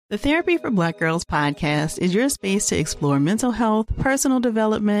The Therapy for Black Girls podcast is your space to explore mental health, personal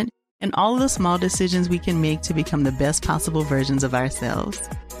development, and all of the small decisions we can make to become the best possible versions of ourselves.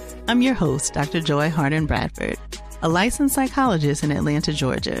 I'm your host, Dr. Joy Harden Bradford, a licensed psychologist in Atlanta,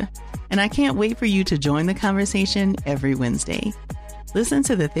 Georgia, and I can't wait for you to join the conversation every Wednesday. Listen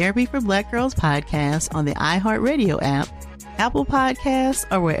to the Therapy for Black Girls podcast on the iHeartRadio app, Apple Podcasts,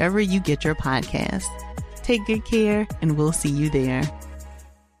 or wherever you get your podcasts. Take good care, and we'll see you there.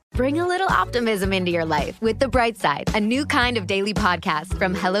 Bring a little optimism into your life with The Bright Side, a new kind of daily podcast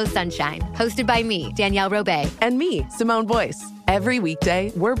from Hello Sunshine, hosted by me, Danielle Robay. And me, Simone Boyce. Every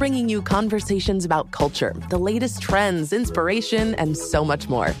weekday, we're bringing you conversations about culture, the latest trends, inspiration, and so much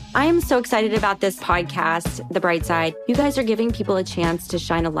more. I am so excited about this podcast, The Bright Side. You guys are giving people a chance to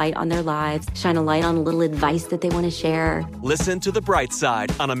shine a light on their lives, shine a light on a little advice that they want to share. Listen to The Bright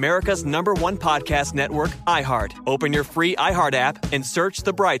Side on America's #1 podcast network, iHeart. Open your free iHeart app and search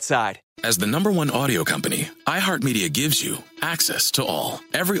The Bright Side. As the #1 audio company, iHeartMedia gives you access to all.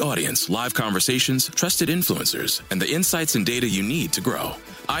 Every audience, live conversations, trusted influencers, and the insights and data you need to grow.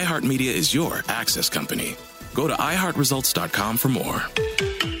 iHeartMedia is your access company. Go to iHeartResults.com for more.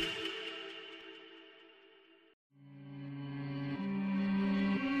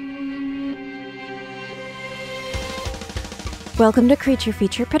 Welcome to Creature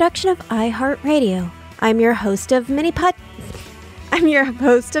Feature, production of iHeartRadio. I'm your host of Mini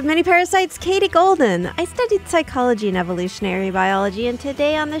Parasites, Katie Golden. I studied psychology and evolutionary biology, and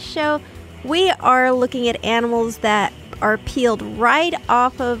today on the show, we are looking at animals that are peeled right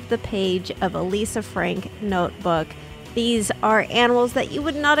off of the page of a Lisa Frank notebook. These are animals that you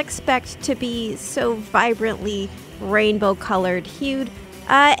would not expect to be so vibrantly rainbow-colored hued,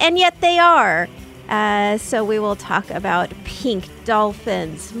 and yet they are. So we will talk about pink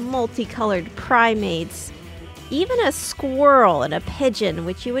dolphins, multicolored primates, even a squirrel and a pigeon,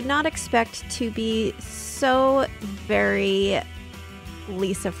 which you would not expect to be so very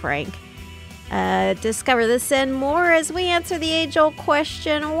Lisa Frank. Discover this and more as we answer the age-old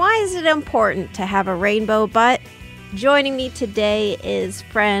question, why is it important to have a rainbow butt? Joining me today is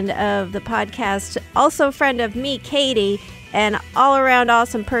friend of the podcast, also friend of me, Katie, and all-around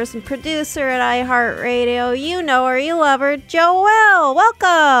awesome person, producer at iHeartRadio. You know her, you love her, Joelle.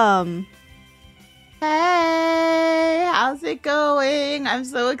 Welcome! Hey, how's it going? I'm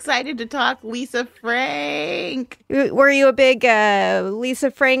so excited to talk Lisa Frank. Were you a big Lisa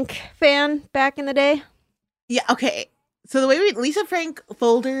Frank fan back in the day? Yeah, okay. So the way Lisa Frank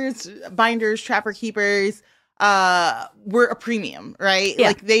folders, binders, trapper keepers were a premium, right? Yeah.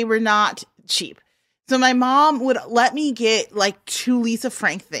 Like they were not cheap. So my mom would let me get like 2 Lisa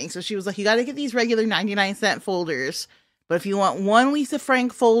Frank things. So she was like, you got to get these regular 99-cent folders. But if you want 1 Lisa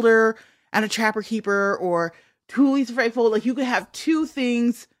Frank folder and a trapper keeper, or 2 Lisa Frank folders, like you could have 2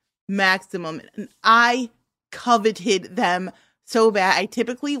 things maximum. And I coveted them so bad. I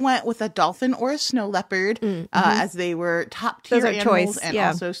typically went with a dolphin or a snow leopard, as they were top tier animals choice, and yeah.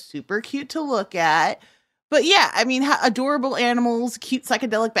 also super cute to look at. But yeah, I mean, adorable animals, cute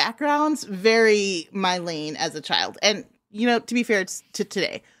psychedelic backgrounds, very my lane as a child. And, you know, to be fair to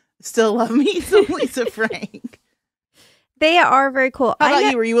today, still love me some Lisa Frank. They are very cool. How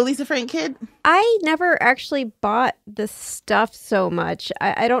about you? Were you a Lisa Frank kid? I never actually bought the stuff so much.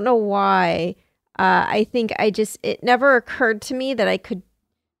 I don't know why. I think it never occurred to me that I could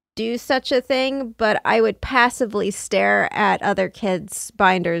do such a thing, but I would passively stare at other kids'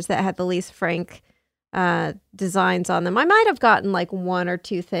 binders that had the Lisa Frank designs on them. I might have gotten like 1 or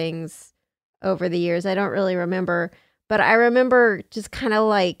 2 things over the years. I don't really remember, but I remember just kind of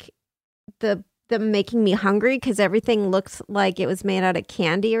like them making me hungry because everything looks like it was made out of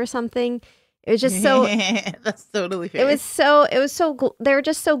candy or something. It was just so. That's totally fair. They were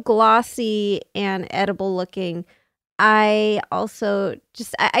just so glossy and edible looking. I also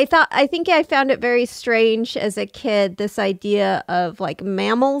I think I found it very strange as a kid, this idea of like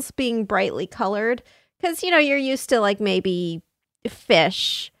mammals being brightly colored. Because, you know, you're used to like maybe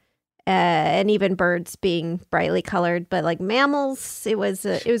fish and even birds being brightly colored. But like mammals, it was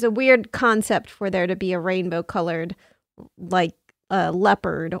a weird concept for there to be a rainbow colored like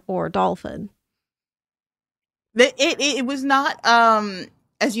leopard or dolphin. It was not,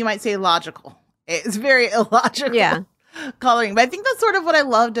 as you might say, logical. It's very illogical. Yeah. Coloring. But I think that's sort of what I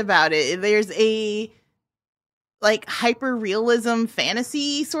loved about it. There's a like hyper realism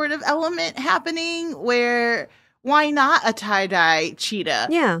fantasy sort of element happening where why not a tie-dye cheetah?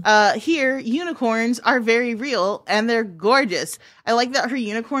 Yeah. Here, unicorns are very real and they're gorgeous. I like that her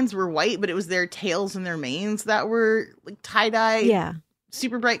unicorns were white, but it was their tails and their manes that were like tie-dye. Yeah.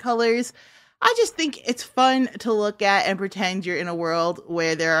 Super bright colors. I just think it's fun to look at and pretend you're in a world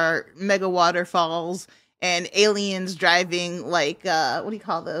where there are mega waterfalls and aliens driving like, what do you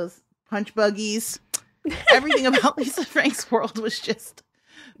call those? Punch buggies. Everything about Lisa Frank's world was just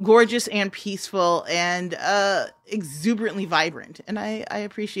gorgeous and peaceful and exuberantly vibrant. And I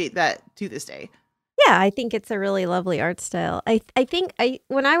appreciate that to this day. Yeah, I think it's a really lovely art style. I think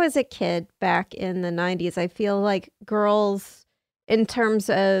when I was a kid back in the 90s, I feel like girls, in terms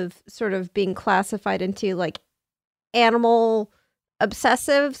of sort of being classified into like animal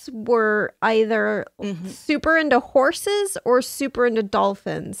obsessives, were either super into horses or super into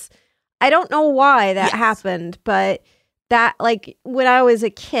dolphins. I don't know why that happened, but that, like, when I was a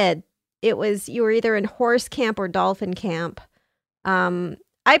kid, it was, you were either in horse camp or dolphin camp.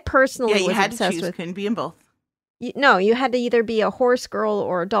 I personally was obsessed with. Couldn't be in both. No, you had to either be a horse girl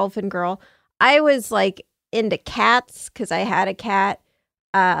or a dolphin girl. I was like into cats because I had a cat,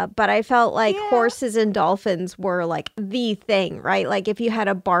 but I felt like horses and dolphins were like the thing, right? Like if you had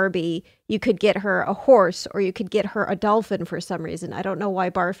a Barbie, you could get her a horse or you could get her a dolphin for some reason. I don't know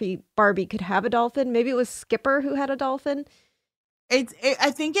why Barbie could have a dolphin. Maybe it was Skipper who had a dolphin. I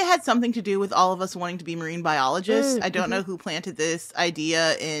think it had something to do with all of us wanting to be marine biologists. I don't know who planted this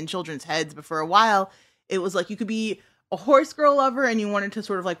idea in children's heads, but for a while, it was like you could be a horse girl lover and you wanted to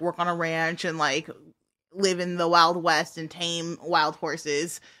sort of like work on a ranch and like live in the Wild West and tame wild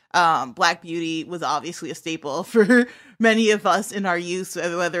horses. Black Beauty was obviously a staple for many of us in our youth,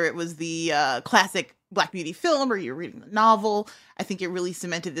 whether it was the classic Black Beauty film or you're reading the novel. I think it really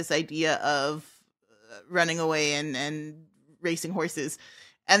cemented this idea of running away and racing horses.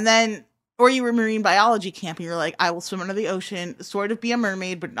 And then, or you were marine biology camp and you're like, I will swim under the ocean, sort of be a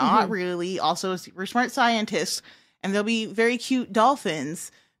mermaid, but not really. Also a super smart scientist. And there'll be very cute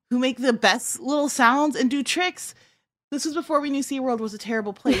dolphins who make the best little sounds and do tricks. This was before we knew SeaWorld was a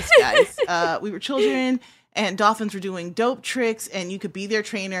terrible place, guys. We were children and dolphins were doing dope tricks and you could be their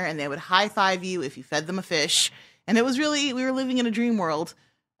trainer and they would high five you if you fed them a fish. And it was really, we were living in a dream world.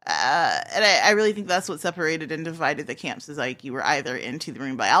 And I really think that's what separated and divided the camps, is like you were either into the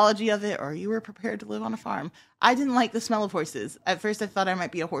marine biology of it or you were prepared to live on a farm. I didn't like the smell of horses. At first I thought I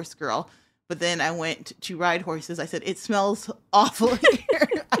might be a horse girl, but then I went to ride horses. I said, it smells awful here.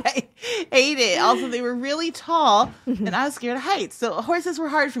 I hate it. Also, they were really tall and I was scared of heights. So horses were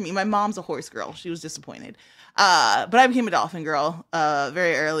hard for me. My mom's a horse girl. She was disappointed. But I became a dolphin girl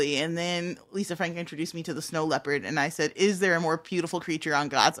very early. And then Lisa Frank introduced me to the snow leopard. And I said, is there a more beautiful creature on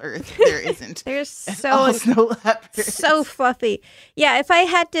God's earth? There isn't. They're so snow leopards. So fluffy. Yeah, if I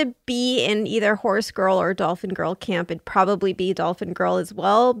had to be in either horse girl or dolphin girl camp, it'd probably be dolphin girl as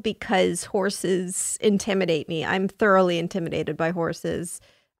well, because horses intimidate me. I'm thoroughly intimidated by horses.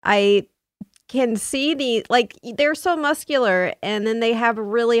 I can see they're so muscular, and then they have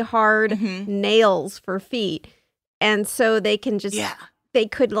really hard nails for feet. And so they can just, they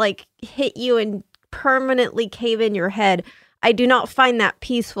could like hit you and permanently cave in your head. I do not find that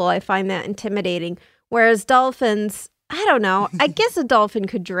peaceful. I find that intimidating. Whereas dolphins, I don't know. I guess a dolphin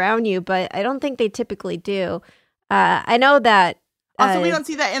could drown you, but I don't think they typically do. I know that. Also, we don't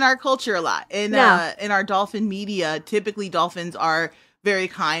see that in our culture a lot. In our dolphin media, typically dolphins are very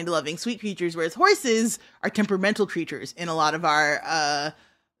kind, loving, sweet creatures, whereas horses are temperamental creatures in a lot of our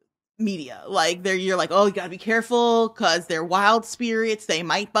media. Like you're like, oh, you gotta be careful because they're wild spirits. They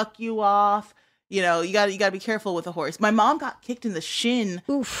might buck you off. You know, you gotta be careful with a horse. My mom got kicked in the shin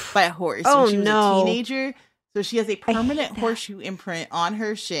by a horse when she was a teenager. So she has a permanent horseshoe imprint on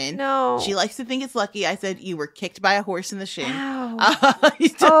her shin. No. She likes to think it's lucky. I said, you were kicked by a horse in the shin.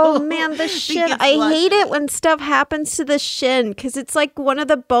 Oh, man, the shin. I hate it when stuff happens to the shin because it's like one of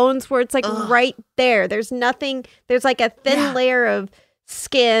the bones where it's like right there. There's nothing. There's like a thin layer of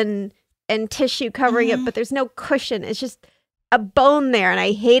skin and tissue covering it, but there's no cushion. It's just a bone there, and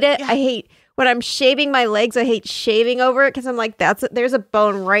I hate it. I hate when I'm shaving my legs, I hate shaving over it because I'm like, there's a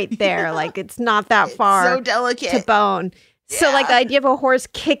bone right there. Like, it's not that far so delicate to bone. Yeah. So, like, the idea of a horse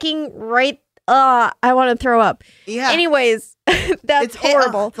kicking right, I want to throw up. Yeah. Anyways, that's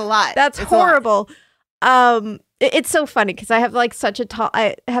horrible. It's a lot. That's horrible. It's so funny because I have like such a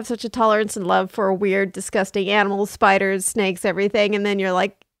tolerance and love for weird, disgusting animals, spiders, snakes, everything. And then you're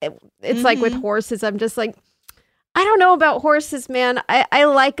like, it's like with horses, I'm just like, I don't know about horses, man. I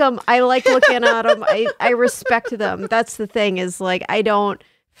like them. I like looking at them. I respect them. That's the thing, is like, I don't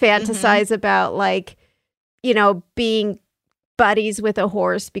fantasize about like, you know, being buddies with a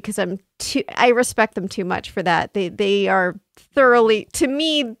horse because I respect them too much for that. They are thoroughly, to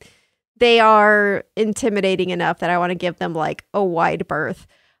me, they are intimidating enough that I want to give them like a wide berth.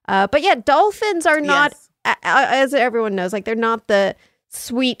 But yeah, dolphins are not, as everyone knows, like they're not the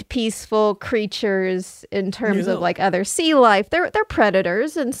sweet, peaceful creatures in terms of like other sea life. They're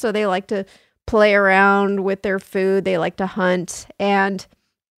predators, and so they like to play around with their food. They like to hunt,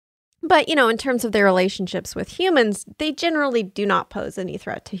 but in terms of their relationships with humans, they generally do not pose any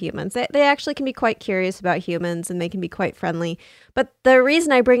threat to humans. They actually can be quite curious about humans, and they can be quite friendly. But the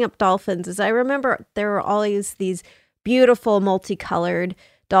reason I bring up dolphins is I remember there were always these beautiful multicolored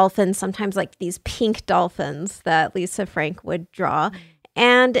dolphins, sometimes like these pink dolphins that Lisa Frank would draw.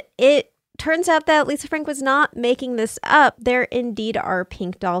 And it turns out that Lisa Frank was not making this up. There indeed are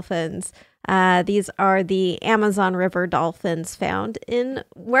pink dolphins. These are the Amazon River dolphins found in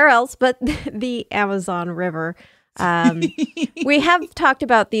where else but the Amazon River. We have talked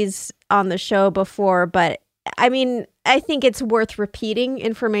about these on the show before, but I mean, I think it's worth repeating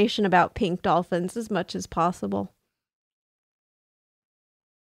information about pink dolphins as much as possible.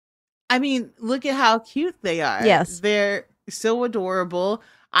 I mean, look at how cute they are. Yes. They're so adorable.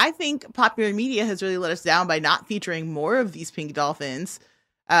 I think popular media has really let us down by not featuring more of these pink dolphins.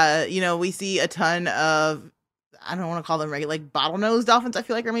 We see a ton of, I don't want to call them regular, like bottlenose dolphins, I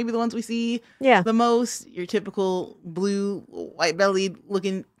feel like are maybe the ones we see the most. Your typical blue, white-bellied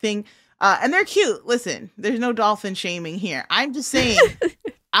looking thing. And they're cute. Listen, there's no dolphin shaming here. I'm just saying,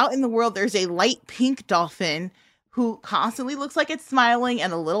 out in the world, there's a light pink dolphin who constantly looks like it's smiling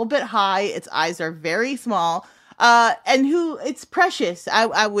and a little bit high. Its eyes are very small. And who it's precious.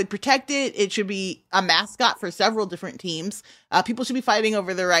 I would protect it. It should be a mascot for several different teams. People should be fighting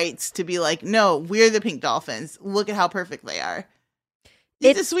over the rights to be like, no, we're the pink dolphins. Look at how perfect they are.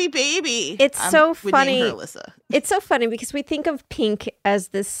 It's a sweet baby. It's so funny. Her Alyssa. It's so funny because we think of pink as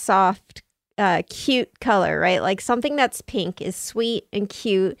this soft, cute color, right? Like something that's pink is sweet and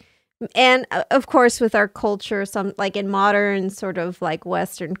cute. And of course, with our culture, some like in modern sort of like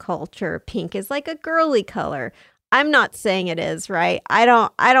Western culture, pink is like a girly color. I'm not saying it is, right? I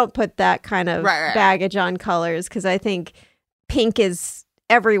don't put that kind of baggage on colors because I think pink is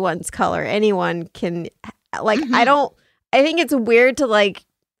everyone's color. Anyone can like. I think it's weird to like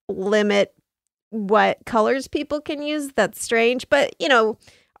limit what colors people can use. That's strange, but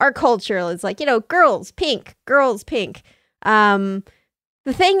our culture is like girls pink.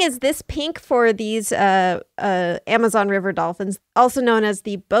 The thing is, this pink for these Amazon River dolphins, also known as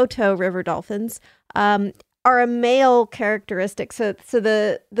the Boto River dolphins, are a male characteristic. So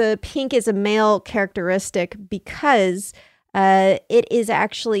the pink is a male characteristic because it is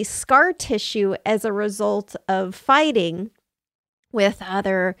actually scar tissue as a result of fighting with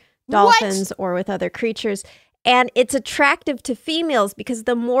other dolphins or with other creatures. And it's attractive to females because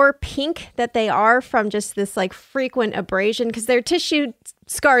the more pink that they are from just this like frequent abrasion, because their tissue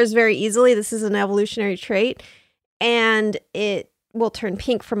scars very easily. This is an evolutionary trait, and it will turn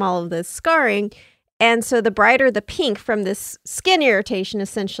pink from all of this scarring. And so the brighter the pink from this skin irritation,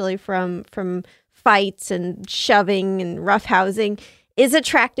 essentially from fights and shoving and roughhousing, is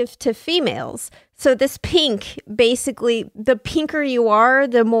attractive to females. So this pink, basically, the pinker you are,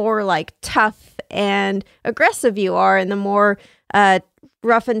 the more like tough and aggressive you are, and the more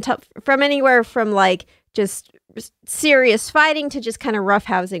rough and tough, from anywhere from like just serious fighting to just kind of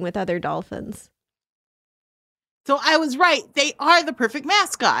roughhousing with other dolphins. So I was right. They are the perfect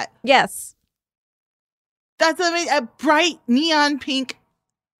mascot. Yes. That's a bright neon pink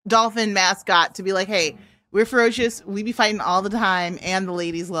dolphin mascot to be like, hey, we're ferocious. We be fighting all the time and the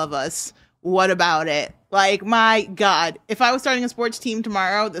ladies love us. What about it? Like, my God, if I was starting a sports team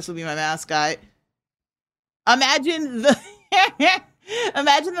tomorrow, this would be my mascot. Imagine the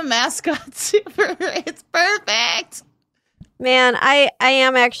mascot. It's perfect. Man, I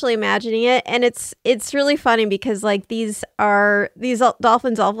am actually imagining it, and it's really funny because like these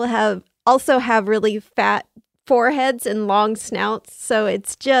dolphins also have really fat foreheads and long snouts, so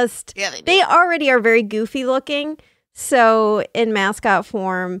it's just they already are very goofy looking. So in mascot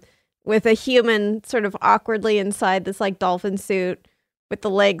form, with a human sort of awkwardly inside this like dolphin suit with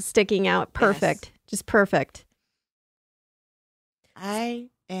the legs sticking out, perfect, just perfect. I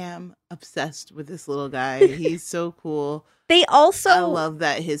am obsessed with this little guy. He's so cool. I love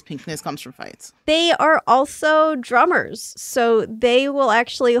that his pinkness comes from fights. They are also drummers, so they will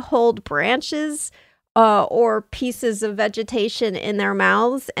actually hold branches or pieces of vegetation in their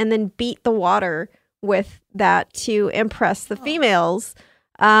mouths and then beat the water with that to impress the females.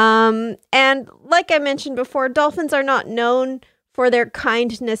 And like I mentioned before, dolphins are not known for their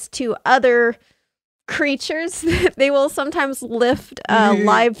kindness to other creatures. They will sometimes lift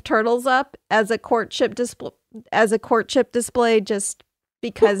live turtles up as a courtship display. Just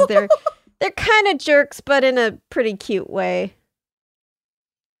because they're kind of jerks, but in a pretty cute way.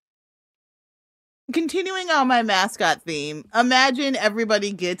 continuing on my mascot theme, imagine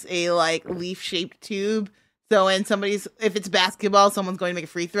everybody gets a like leaf-shaped tube. So when if it's basketball, someone's going to make a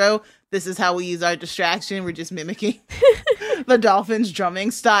free throw. This is how we use our distraction. We're just mimicking the dolphins'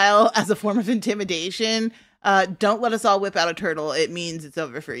 drumming style as a form of intimidation. Don't let us all whip out a turtle. It means it's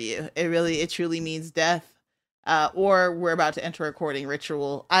over for you. It truly means death. Or we're about to enter a courting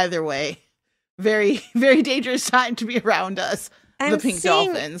ritual. Either way, very, very dangerous time to be around us. The pink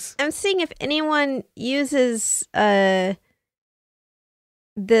dolphins. I'm seeing if anyone uses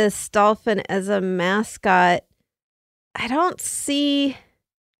this dolphin as a mascot. I don't see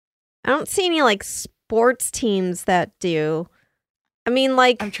any like sports teams that do. I mean,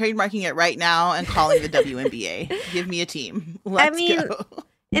 like, I'm trademarking it right now and calling the WNBA. Give me a team. Let's go.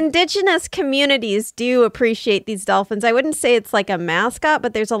 Indigenous communities do appreciate these dolphins. I wouldn't say it's like a mascot,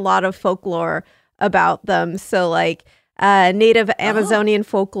 but there's a lot of folklore about them. So like Native Amazonian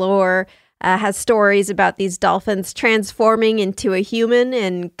folklore has stories about these dolphins transforming into a human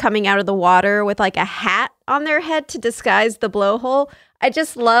and coming out of the water with like a hat on their head to disguise the blowhole. I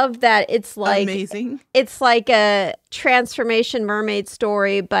just love that it's like amazing. It's like a transformation mermaid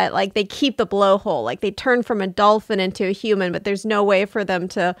story, but like they keep the blowhole. Like they turn from a dolphin into a human, but there's no way for them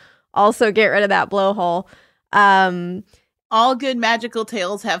to also get rid of that blowhole. All good magical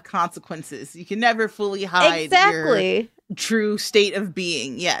tales have consequences. You can never fully hide your true state of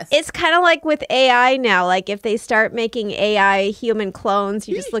being. Yes. It's kind of like with AI now. Like if they start making AI human clones,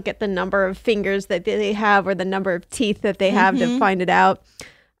 you just look at the number of fingers that they have or the number of teeth that they have to find it out.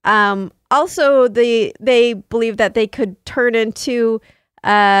 Also, they believe that they could turn into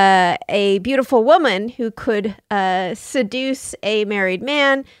a beautiful woman who could seduce a married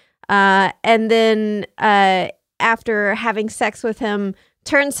man and then after having sex with him,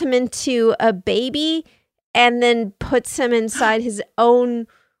 turns him into a baby and then puts him inside his own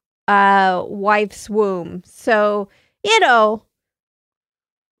wife's womb. So,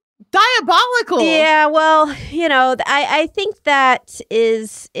 diabolical. Yeah, well, I think that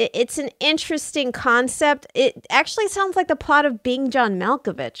it's an interesting concept. It actually sounds like the plot of Being John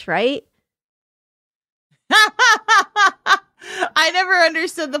Malkovich, right? I never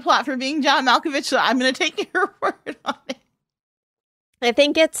understood the plot for Being John Malkovich, so I'm going to take your word on it. I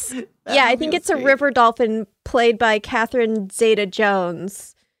think it's a river dolphin played by Catherine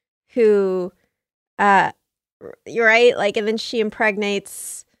Zeta-Jones, who, you're right, like, and then she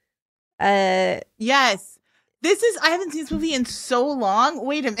impregnates. Yes, I haven't seen this movie in so long.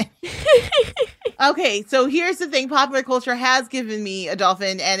 Wait a minute. Okay, so here's the thing: popular culture has given me a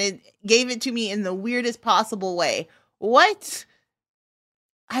dolphin, and it gave it to me in the weirdest possible way. What?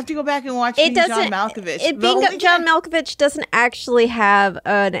 I have to go back and watch Being John Malkovich. Being John Malkovich doesn't actually have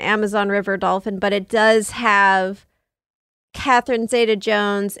an Amazon River dolphin, but it does have Catherine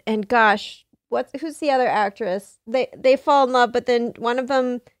Zeta-Jones and gosh, who's the other actress? They fall in love, but then one of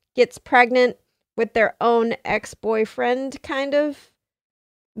them gets pregnant with their own ex-boyfriend, kind of,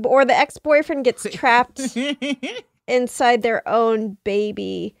 or the ex-boyfriend gets trapped inside their own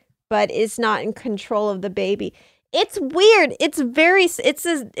baby, but is not in control of the baby. It's weird. It's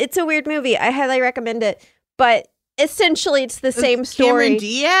a weird movie. I highly recommend it. But essentially, it's the same story. Cameron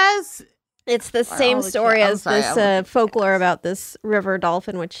Diaz? It's the same story as this folklore about this river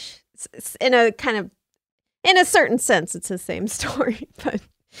dolphin, which in a certain sense, it's the same story. But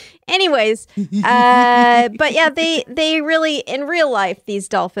anyways, but yeah, they really, in real life, these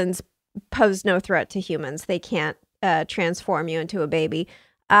dolphins pose no threat to humans. They can't transform you into a baby.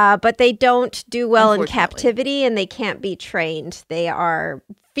 But they don't do well in captivity, and they can't be trained. They are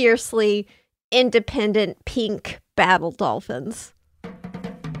fiercely independent pink battle dolphins.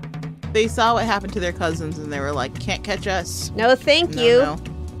 They saw what happened to their cousins, and they were like, can't catch us. No, thank you. No.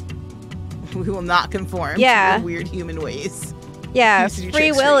 We will not conform to your weird human ways. Yeah,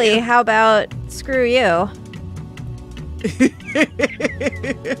 Free Willy, how about screw you?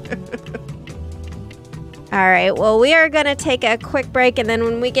 All right, well, we are going to take a quick break, and then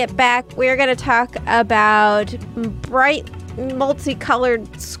when we get back, we are going to talk about bright,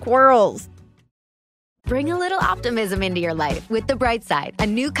 multicolored squirrels. Bring a little optimism into your life with The Bright Side, a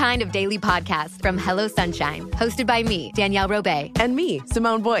new kind of daily podcast from Hello Sunshine, hosted by me, Danielle Robay. And me,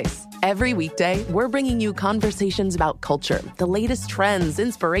 Simone Boyce. Every weekday, we're bringing you conversations about culture, the latest trends,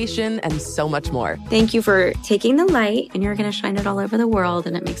 inspiration, and so much more. Thank you for taking the light, and you're going to shine it all over the world,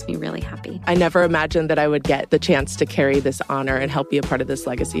 and it makes me really happy. I never imagined that I would get the chance to carry this honor and help be a part of this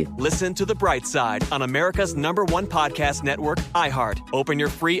legacy. Listen to The Bright Side on America's #1 podcast network, iHeart. Open your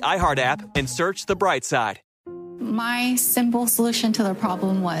free iHeart app and search The Bright Side. My simple solution to the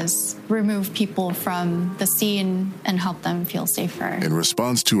problem was remove people from the scene and help them feel safer. In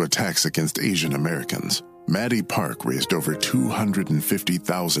response to attacks against Asian Americans, Maddie Park raised over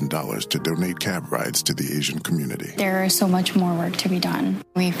 $250,000 to donate cab rides to the Asian community. There is so much more work to be done.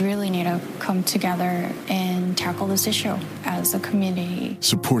 We really need to come together and tackle this issue as a community.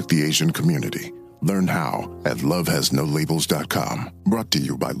 Support the Asian community. Learn how at lovehasnolabels.com. Brought to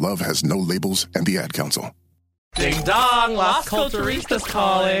you by Love Has No Labels and the Ad Council. Ding dong, Las Culturistas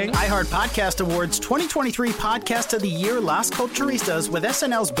calling. iHeart Podcast Awards 2023 Podcast of the Year, Las Culturistas, with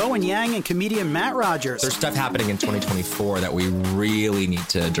SNL's Bowen Yang and comedian Matt Rogers. There's stuff happening in 2024 that we really need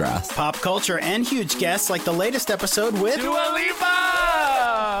to address. Pop culture and huge guests like the latest episode with Dua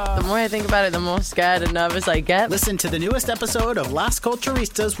Lipa! The more I think about it, the more scared and nervous I get. Listen to the newest episode of Las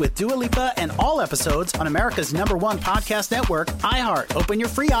Culturistas with Dua Lipa and all episodes on America's #1 podcast network, iHeart. Open your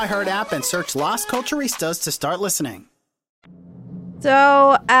free iHeart app and search Las Culturistas to start listening.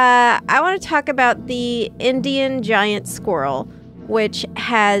 So, I want to talk about the Indian giant squirrel, which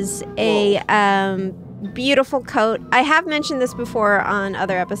has a beautiful coat. I have mentioned this before on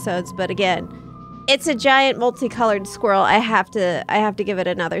other episodes, but again, it's a giant multicolored squirrel. I have to give it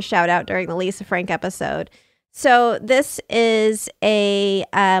another shout out during the Lisa Frank episode. So this is they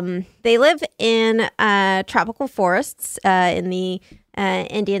live in tropical forests in the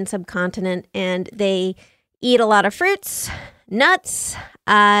Indian subcontinent, and they eat a lot of fruits, nuts.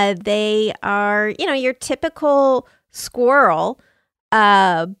 They are, your typical squirrel,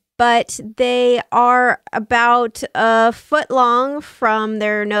 but they are about a foot long from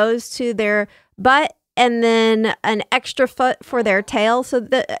their nose to their butt, and then an extra foot for their tail. So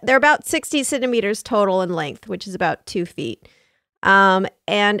they're about 60 centimeters total in length, which is about 2 feet.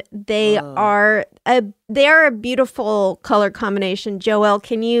 And they are a beautiful color combination. Joelle,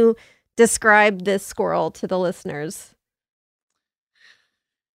 can you describe this squirrel to the listeners?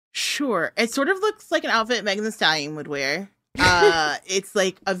 Sure. It sort of looks like an outfit Megan Thee Stallion would wear. It's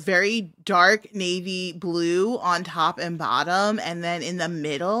like a very dark navy blue on top and bottom, and then in the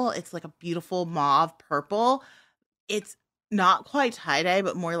middle it's like a beautiful mauve purple. It's not quite tie-dye,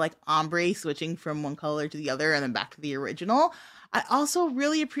 but more like ombre, switching from one color to the other and then back to the original. I also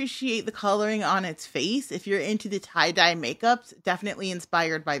really appreciate the coloring on its face. If you're into the tie-dye makeups, definitely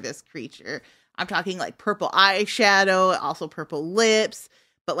inspired by this creature. I'm talking like purple eyeshadow, also purple lips,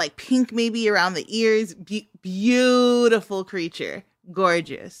 but like pink maybe around the ears. Beautiful creature.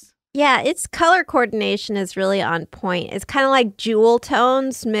 Gorgeous. Yeah, its color coordination is really on point. It's kind of like jewel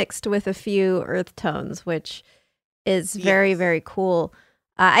tones mixed with a few earth tones, which is very, very cool.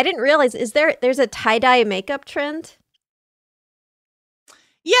 I didn't realize, there's a tie-dye makeup trend?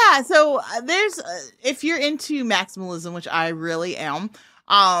 Yeah, so there's, if you're into maximalism, which I really am,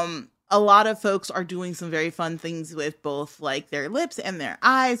 a lot of folks are doing some very fun things with both like their lips and their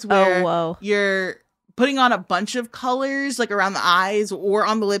eyes, where you're putting on a bunch of colors like around the eyes or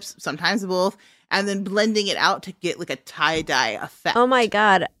on the lips, sometimes both, and then blending it out to get like a tie-dye effect. Oh my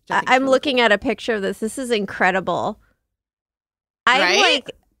God. I'm looking at a picture of this. This is incredible. I'm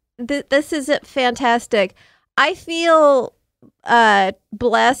like, this is fantastic. I feel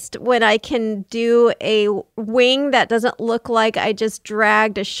blessed when I can do a wing that doesn't look like I just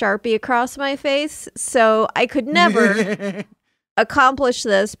dragged a Sharpie across my face. So I could never accomplish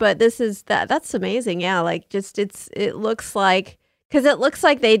this, but that's amazing. Yeah, like just it looks like, because it looks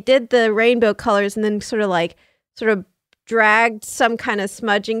like they did the rainbow colors and then sort of dragged some kind of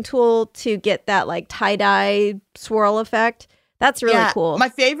smudging tool to get that like tie-dye swirl effect. That's really cool. My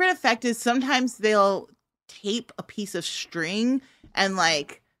favorite effect is sometimes they'll tape a piece of string and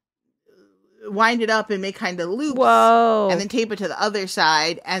like wind it up and make kind of loops. Whoa. And then tape it to the other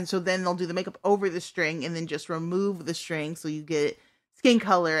side. And so then they'll do the makeup over the string and then just remove the string so you get skin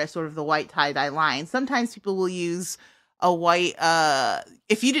color as sort of the white tie-dye line. Sometimes people will use a white,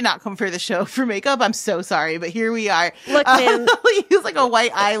 if you did not come for the show for makeup, I'm so sorry, but here we are. Look, man. We'll use like a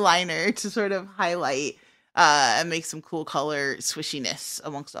white eyeliner to sort of highlight and make some cool color swishiness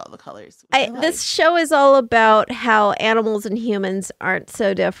amongst all the colors. This show is all about how animals and humans aren't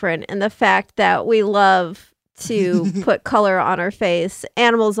so different, and the fact that we love to put color on our face.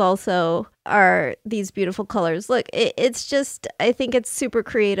 Animals also are these beautiful colors. Look, it's just, I think it's super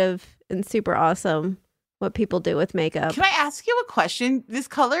creative and super awesome what people do with makeup. Can I ask you a question? This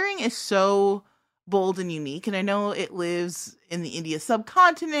coloring is so bold and unique, and I know it lives in the India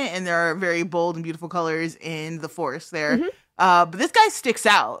subcontinent and there are very bold and beautiful colors in the forest there. Mm-hmm. But this guy sticks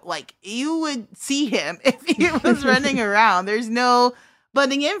out. Like, you would see him if he was running around. There's no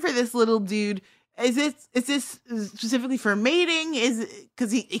butting in for this little dude. Is this specifically for mating? Is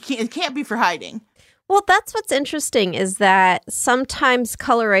because it can't be for hiding? Well, that's what's interesting is that sometimes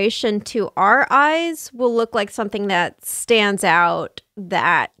coloration to our eyes will look like something that stands out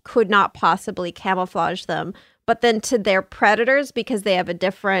that could not possibly camouflage them. But then to their predators, because they have a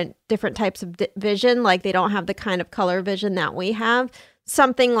different types of vision, like they don't have the kind of color vision that we have,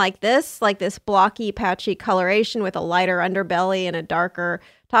 something like this blocky, patchy coloration with a lighter underbelly and a darker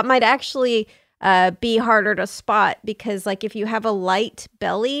top might actually be harder to spot, because like if you have a light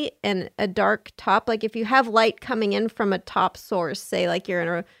belly and a dark top, like if you have light coming in from a top source, say like you're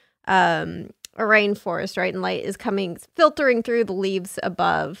in a rainforest, right, and light is filtering through the leaves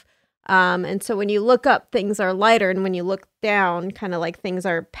above, and so when you look up, things are lighter, and when you look down, kind of like things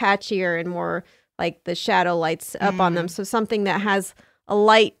are patchier and more like the shadow lights up on them. So something that has a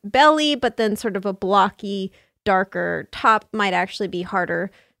light belly but then sort of a blocky, darker top might actually be harder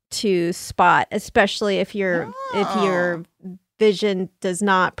to spot, especially if your vision does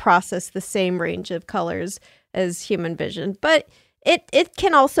not process the same range of colors as human vision. But it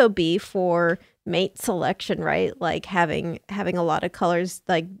can also be for mate selection, right? Like having a lot of colors.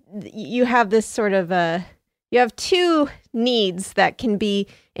 Like you have this sort of you have two needs that can be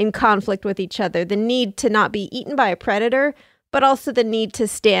in conflict with each other: the need to not be eaten by a predator, but also the need to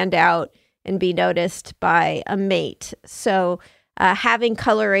stand out and be noticed by a mate. So having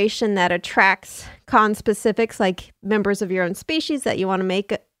coloration that attracts conspecifics, like members of your own species that you want to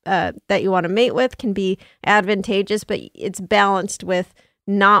mate with, can be advantageous, but it's balanced with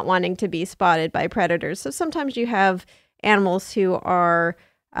not wanting to be spotted by predators. So sometimes you have animals who are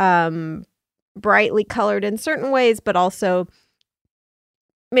brightly colored in certain ways, but also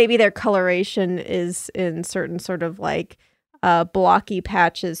maybe their coloration is in certain sort of like blocky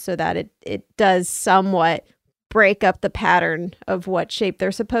patches, so that it does somewhat break up the pattern of what shape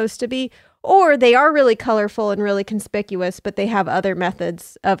they're supposed to be. Or they are really colorful and really conspicuous, but they have other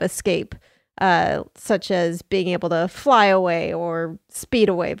methods of escape, such as being able to fly away or speed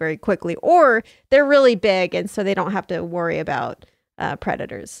away very quickly. Or they're really big, and so they don't have to worry about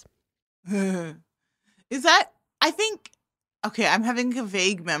predators. Is that, I think, okay, I'm having a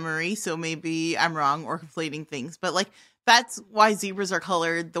vague memory, so maybe I'm wrong or conflating things, but like, that's why zebras are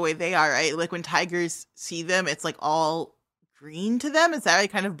colored the way they are, right? Like when tigers see them, it's like all green to them. Is that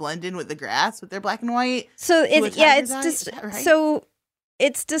right? Kind of blend in with the grass with their black and white? So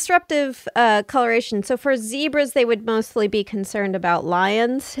it's disruptive coloration. So for zebras, they would mostly be concerned about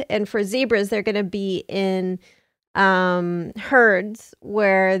lions, and for zebras, they're going to be in herds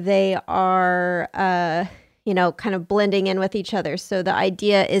where they are kind of blending in with each other. So the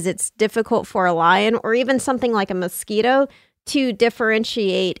idea is it's difficult for a lion or even something like a mosquito to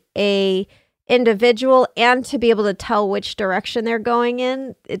differentiate a individual and to be able to tell which direction they're going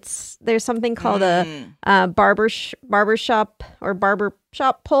in. There's something called a barbershop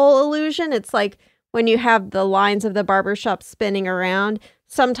pole illusion. It's like when you have the lines of the barbershop spinning around,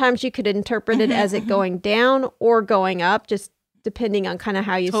 sometimes you could interpret it as it going down or going up, just depending on kind of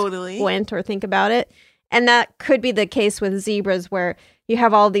how you squint or think about it. And that could be the case with zebras, where you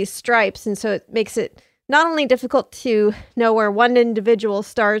have all these stripes. And so it makes it not only difficult to know where one individual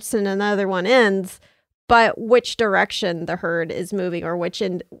starts and another one ends, but which direction the herd is moving, or which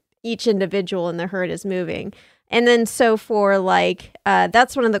each individual in the herd is moving. And then so for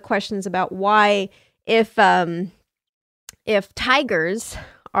that's one of the questions about why, if tigers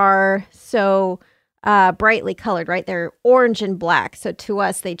are so brightly colored, right? They're orange and black. So to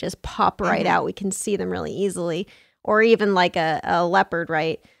us, they just pop right out. We can see them really easily. Or even like a leopard,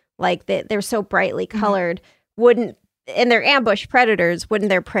 right? Like they're so brightly colored, and they're ambush predators, wouldn't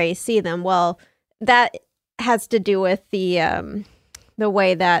their prey see them? Well, that has to do with the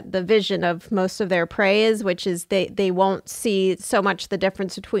way that the vision of most of their prey is, which is they won't see so much the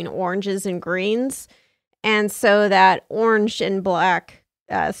difference between oranges and greens. And so that orange and black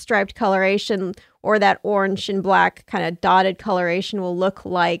striped coloration, or that orange and black kind of dotted coloration, will look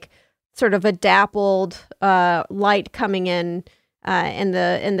like sort of a dappled light coming in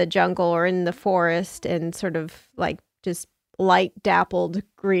the jungle or in the forest, and sort of like just light dappled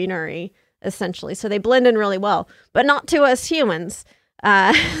greenery, essentially. So they blend in really well, but not to us humans,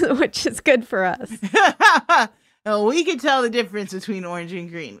 which is good for us. No, we can tell the difference between orange and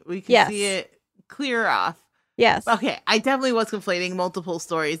green. We can see it clear off. Yes. Okay, I definitely was conflating multiple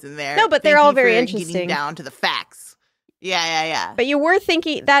stories in there. No, but they're all very interesting. Getting down to the facts. Yeah. But you were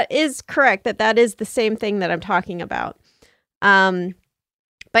thinking, that is correct, that is the same thing that I'm talking about. But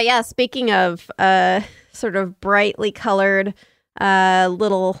yeah, speaking of sort of brightly colored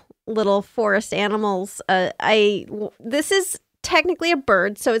little forest animals, this is technically a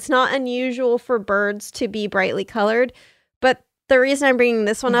bird, so it's not unusual for birds to be brightly colored. But the reason I'm bringing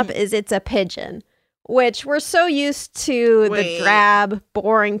this one up is it's a pigeon, which we're so used to the drab,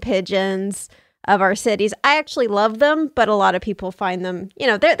 boring pigeons of our cities. I actually love them, but a lot of people find them,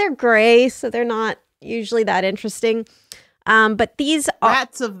 they're gray, so they're not usually that interesting. But these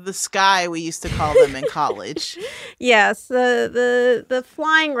rats of the sky, we used to call them in college. Yes, the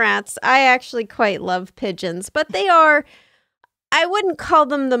flying rats. I actually quite love pigeons, but they are. I wouldn't call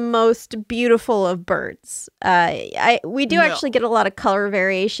them the most beautiful of birds. We do actually get a lot of color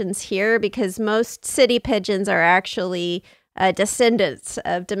variations here because most city pigeons are actually descendants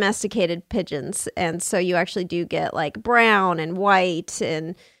of domesticated pigeons, and so you actually do get like brown and white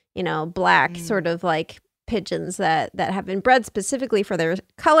and black sort of like pigeons that have been bred specifically for their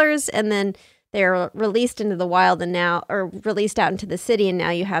colors, and then they're released into the wild or released out into the city, and now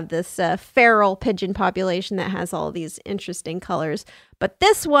you have this feral pigeon population that has all these interesting colors. But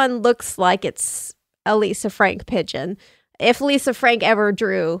this one looks like it's a Lisa Frank pigeon. If Lisa Frank ever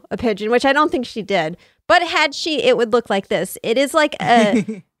drew a pigeon, which I don't think she did, but had she, it would look like this. It is like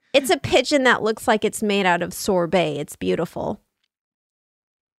it's a pigeon that looks like it's made out of sorbet. It's beautiful.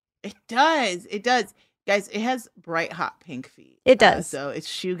 It does. Guys, it has bright, hot pink feet. It does. So its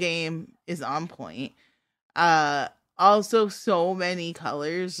shoe game is on point. Also, so many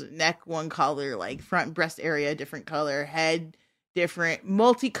colors. Neck, one color, like front breast area, different color. Head, different.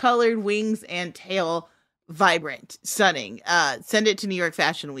 Multicolored wings and tail, vibrant. Stunning. Send it to New York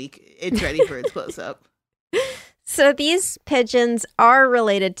Fashion Week. It's ready for its close-up. So these pigeons are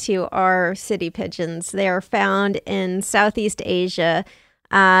related to our city pigeons. They are found in Southeast Asia.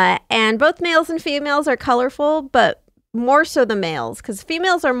 And both males and females are colorful, but more so the males, because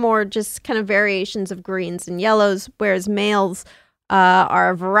females are more just kind of variations of greens and yellows, whereas males are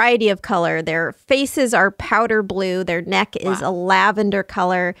a variety of color. Their faces are powder blue. Their neck is a lavender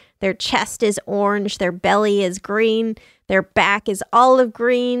color. Their chest is orange. Their belly is green. Their back is olive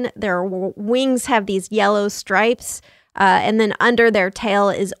green. Their wings have these yellow stripes. And then under their tail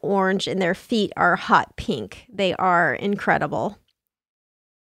is orange, and their feet are hot pink. They are incredible.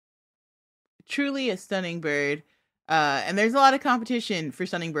 Truly a stunning bird. And there's a lot of competition for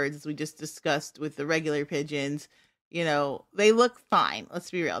stunning birds, as we just discussed with the regular pigeons. They look fine.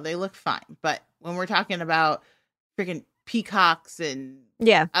 Let's be real. They look fine. But when we're talking about freaking peacocks and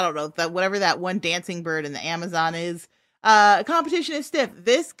I don't know, whatever that one dancing bird in the Amazon is, competition is stiff.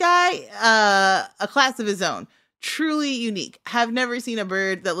 This guy, a class of his own. Truly unique. Have never seen a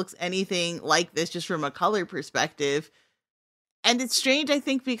bird that looks anything like this just from a color perspective. And it's strange, I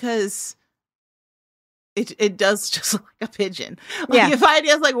think, because it does just look like a pigeon. If I had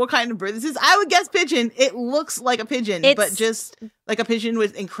guessed what kind of bird this is, I would guess pigeon. It looks like a pigeon, but just like a pigeon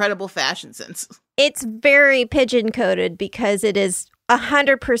with incredible fashion sense. It's very pigeon coded because it is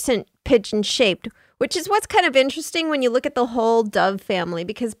 100% pigeon shaped, which is what's kind of interesting when you look at the whole dove family,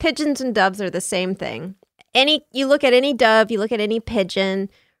 because pigeons and doves are the same thing. You look at any dove, you look at any pigeon,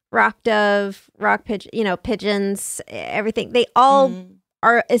 rock dove, rock pigeon, pigeons, everything. They all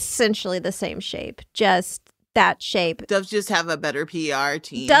are essentially the same shape, just that shape. Doves just have a better PR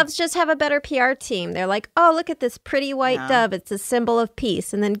team. They're like, oh, look at this pretty white dove. It's a symbol of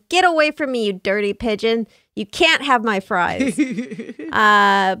peace. And then get away from me, you dirty pigeon. You can't have my fries.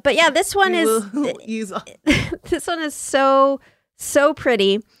 But yeah, this one this one is so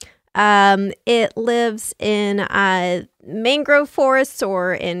pretty. It lives in mangrove forests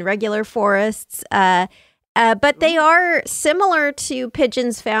or in regular forests. But they are similar to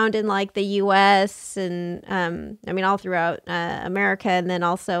pigeons found in the U.S. and all throughout America, and then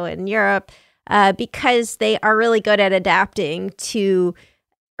also in Europe, because they are really good at adapting to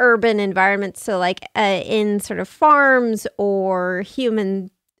urban environments. So in sort of farms or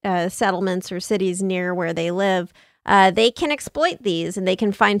human settlements or cities near where they live, they can exploit these, and they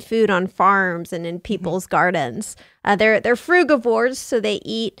can find food on farms and in people's gardens. They're frugivores, so they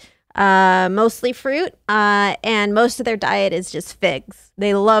eat mostly fruit, and most of their diet is just figs.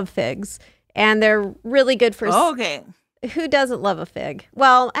 They love figs, and they're really good for. Oh, okay. Who doesn't love a fig?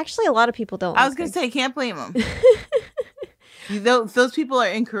 Well, actually, a lot of people don't. I was going to say, can't blame them. Those people are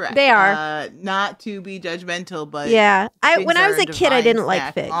incorrect. They are. Not to be judgmental, but yeah. When I was a kid, I didn't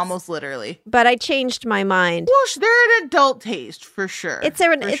like figs. Almost literally. But I changed my mind. Well, they're an adult taste for sure. It's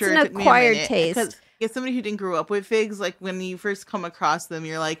an acquired taste. Because as somebody who didn't grow up with figs, when you first come across them,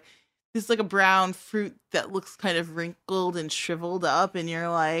 you're like, this is like a brown fruit that looks kind of wrinkled and shriveled up, and you're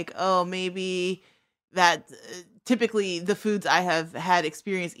like, oh, maybe that. Typically, the foods I have had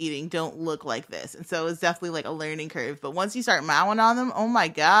experience eating don't look like this. And so it's definitely a learning curve. But once you start mowing on them, oh my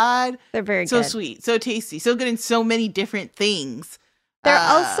God. They're very so good. So sweet, so tasty, so good in so many different things. They're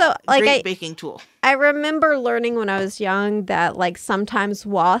also like great baking tool. I remember learning when I was young that like sometimes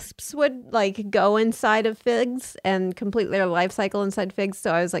wasps would like go inside of figs and complete their life cycle inside figs.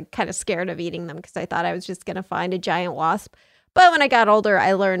 So I was like kind of scared of eating them because I thought I was just going to find a giant wasp. But when I got older,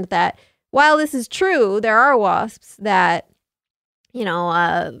 I learned that while this is true, there are wasps that,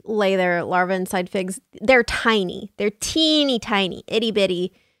 lay their larvae inside figs. They're tiny. They're teeny tiny, itty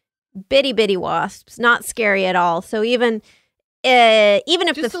bitty wasps. Not scary at all. So even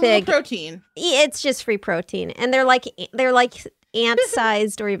if just the a fig little protein, it's just free protein, and they're like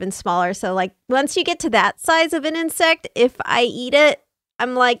ant-sized or even smaller. So like once you get to that size of an insect, if I eat it,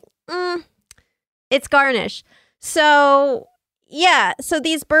 I'm like, it's garnish. So yeah, so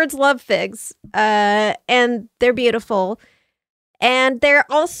these birds love figs, and they're beautiful. And they're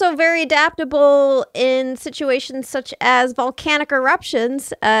also very adaptable in situations such as volcanic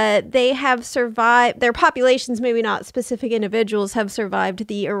eruptions. They have survived, their populations, maybe not specific individuals, have survived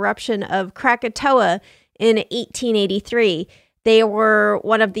the eruption of Krakatoa in 1883. They were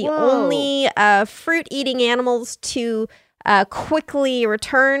one of the only fruit-eating animals to quickly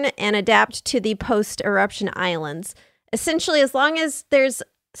return and adapt to the post-eruption islands. Essentially, as long as there's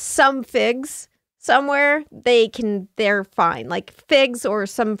some figs somewhere, they're fine. Like figs or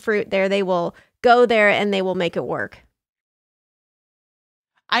some fruit there, they will go there and they will make it work.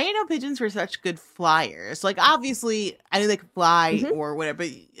 I didn't know pigeons were such good flyers. Like, obviously, I knew they could fly or whatever, but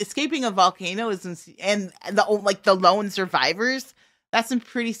escaping a volcano and the lone survivors, that's some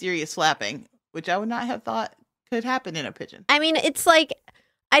pretty serious flapping, which I would not have thought could happen in a pigeon. I mean, it's like,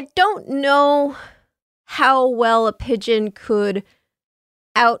 I don't know how well a pigeon could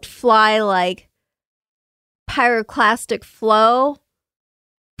outfly like pyroclastic flow.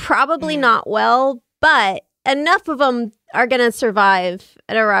 Probably not well, but enough of them are going to survive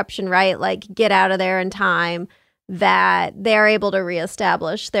an eruption, right? Like get out of there in time that they're able to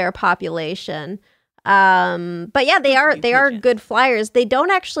reestablish their population. But yeah, they are good flyers. They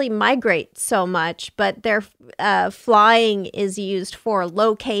don't actually migrate so much, but their flying is used for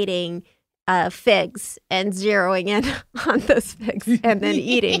locating figs and zeroing in on those figs and then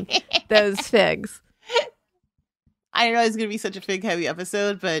eating those figs. I didn't know it was going to be such a fig-heavy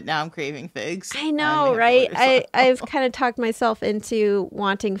episode, but now I'm craving figs. I know, right? I've kind of talked myself into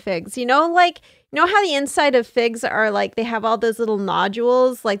wanting figs. You know how the inside of figs are like, they have all those little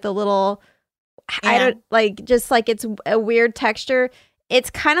nodules, like the little, it's a weird texture. It's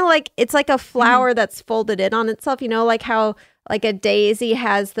kind of like, it's like a flower that's folded in on itself, like how like a daisy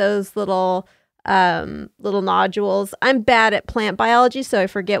has those little nodules. I'm bad at plant biology, so I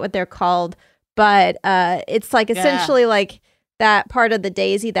forget what they're called. But it's like essentially like that part of the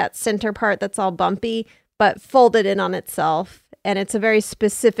daisy, that center part that's all bumpy, but folded in on itself. And it's a very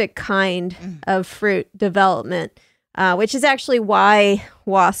specific kind of fruit development, which is actually why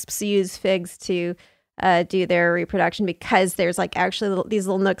wasps use figs to do their reproduction, because there's like actually these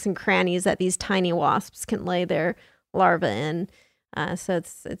little nooks and crannies that these tiny wasps can lay their larvae in. So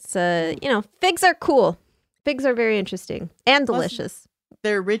it's figs are cool. Figs are very interesting and delicious.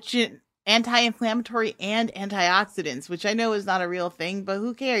 They're rich in anti-inflammatory and antioxidants, which I know is not a real thing, but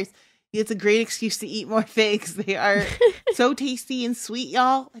who cares? It's a great excuse to eat more figs. They are so tasty and sweet,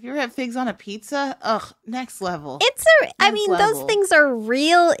 y'all. Have you ever had figs on a pizza? Ugh, next level. Those things are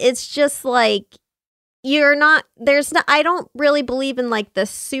real. It's just like I don't really believe in like the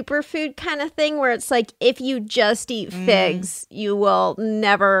superfood kind of thing where it's like, if you just eat figs, you will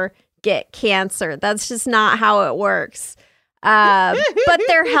never get cancer. That's just not how it works. But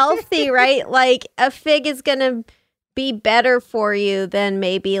they're healthy, right? Like a fig is gonna be better for you than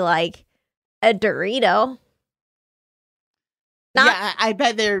maybe like a Dorito. I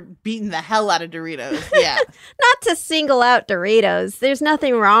bet they're beating the hell out of Doritos. Yeah. Not to single out Doritos. There's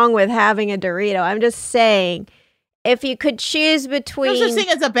nothing wrong with having a Dorito. I'm just saying, if you could choose between... There's such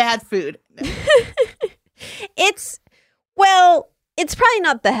thing as a bad food. It's probably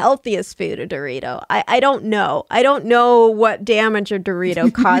not the healthiest food, a Dorito. I don't know. I don't know what damage a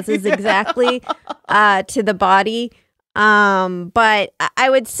Dorito causes exactly to the body. But I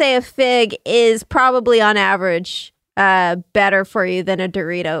would say a fig is probably on average better for you than a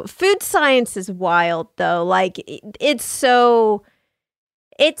Dorito. Food science is wild, though. Like, it's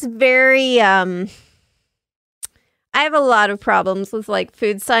very... I have a lot of problems with like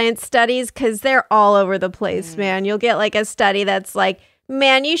food science studies because they're all over the place, man. You'll get like a study that's like,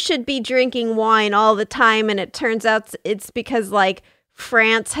 man, you should be drinking wine all the time. And it turns out it's because like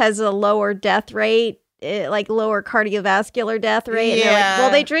France has a lower death rate, like lower cardiovascular death rate. And they're like,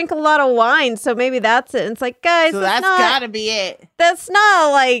 well, they drink a lot of wine, so maybe that's it. And it's like, guys, so that's gotta be it. That's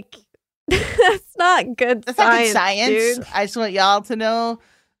not like That's not good That's science, not good science. dude. I just want y'all to know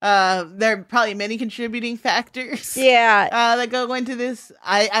there are probably many contributing factors that go into this.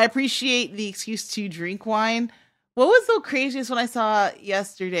 I appreciate the excuse to drink wine. What was so craziest when I saw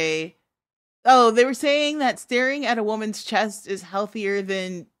yesterday? Oh, they were saying that staring at a woman's chest is healthier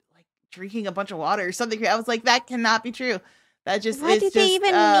than like drinking a bunch of water or something. I was like, that cannot be true. That just What did they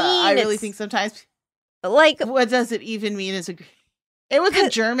even mean? I really think sometimes like what does it even mean? It was a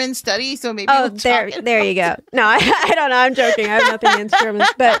German study, so maybe. Oh, there you go. No, I don't know. I'm joking. I have nothing against Germans,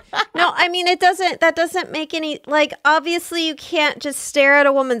 but no, I mean, that doesn't make any, like, obviously you can't just stare at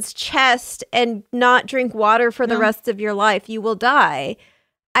a woman's chest and not drink water for the rest of your life. You will die.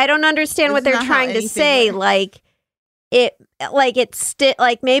 I don't understand what they're trying to say. Like, maybe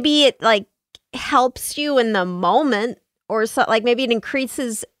it like helps you in the moment, or so, like maybe it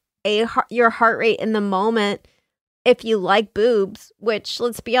increases your heart rate in the moment. If you like boobs, which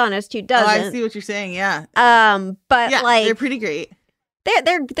let's be honest, who doesn't? Oh, I see what you're saying. Yeah. But yeah, like they're pretty great.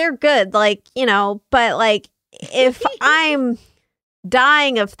 They're good. Like, you know, but like if I'm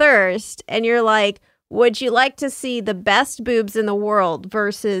dying of thirst and you're like, would you like to see the best boobs in the world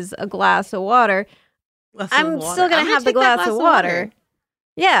versus a glass of water? I'm still gonna have the glass of water.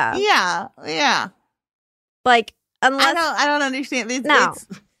 Yeah. Yeah. Yeah. Like unless I don't understand. No.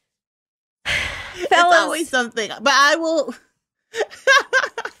 It's always something, but I will.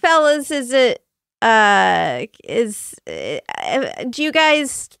 Fellas, do you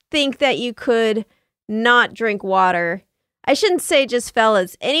guys think that you could not drink water? I shouldn't say just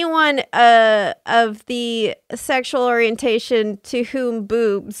fellas. Anyone of the sexual orientation to whom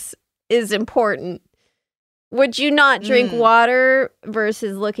boobs is important. Would you not drink water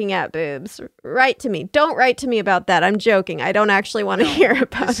versus looking at boobs? Write to me. Don't write to me about that. I'm joking. I don't actually want to hear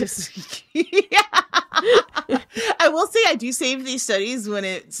about it. I will say I do save these studies when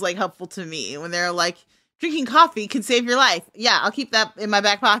it's like helpful to me. When they're like, drinking coffee can save your life. Yeah, I'll keep that in my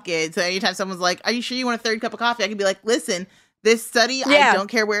back pocket. So anytime someone's like, are you sure you want a third cup of coffee? I can be like, listen, this study, I don't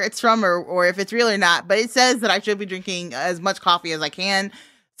care where it's from or if it's real or not, but it says that I should be drinking as much coffee as I can.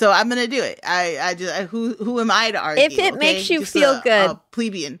 So I'm gonna do it. Who am I to argue? If it makes you feel good,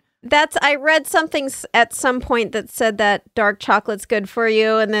 plebeian. I read something at some point that said that dark chocolate's good for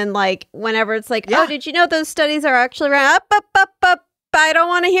you, and then like whenever it's like, oh, did you know those studies are actually right? Up. I don't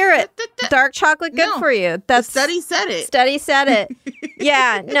want to hear it. Dark chocolate good for you. That's the study said it. Study said it.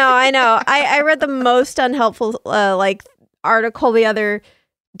 Yeah, no, I know. I read the most unhelpful like article the other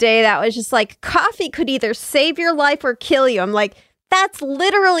day that was just like, coffee could either save your life or kill you. I'm like, that's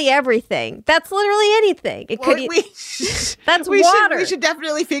literally everything. That's literally anything. It could. That's water. We should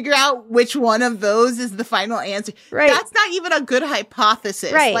definitely figure out which one of those is the final answer. Right. That's not even a good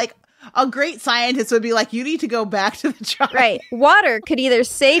hypothesis. Right. Like a great scientist would be like, you need to go back to the trial. Right. Water could either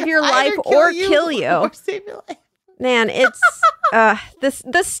save your life or kill you. Or save your life. Man, it's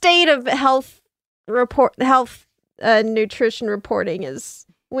the state of nutrition reporting is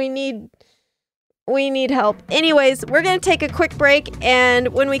we need help. Anyways, we're going to take a quick break, and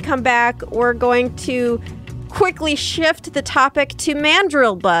when we come back, we're going to quickly shift the topic to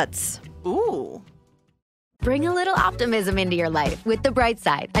mandrill butts. Ooh. Bring a little optimism into your life with The Bright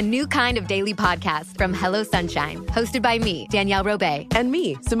Side, a new kind of daily podcast from Hello Sunshine, hosted by me, Danielle Robay. And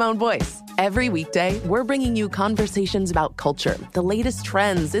me, Simone Boyce. Every weekday, we're bringing you conversations about culture, the latest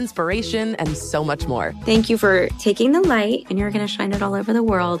trends, inspiration, and so much more. Thank you for taking the light, and you're going to shine it all over the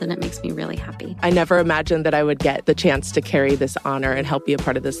world, and it makes me really happy. I never imagined that I would get the chance to carry this honor and help be a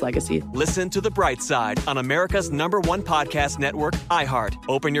part of this legacy. Listen to The Bright Side on America's #1 podcast network, iHeart.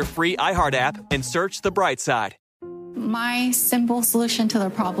 Open your free iHeart app and search The Bright Side. My simple solution to the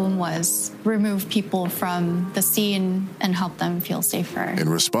problem was remove people from the scene and help them feel safer. In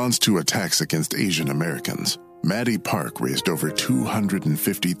response to attacks against Asian Americans, Maddie Park raised over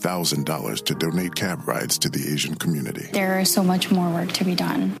 $250,000 to donate cab rides to the Asian community. There is so much more work to be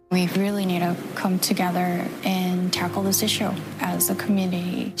done. We really need to come together and tackle this issue as a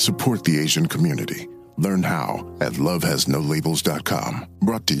community. Support the Asian community. Learn how at lovehasnolabels.com.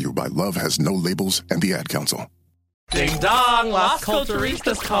 Brought to you by Love Has No Labels and the Ad Council. Ding dong, Las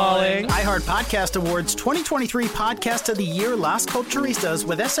Culturistas calling. iHeart Podcast Awards 2023 Podcast of the Year, Las Culturistas,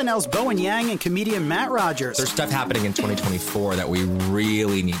 with SNL's Bowen Yang and comedian Matt Rogers. There's stuff happening in 2024 that we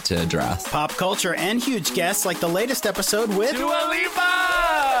really need to address. Pop culture and huge guests like the latest episode with Dua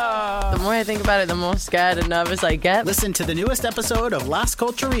Lipa! The more I think about it, the more scared and nervous I get. Listen to the newest episode of Las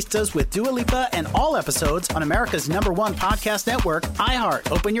Culturistas with Dua Lipa and all episodes on America's #1 podcast network,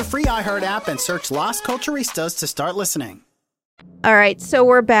 iHeart. Open your free iHeart app and search Las Culturistas to start listening. All right, so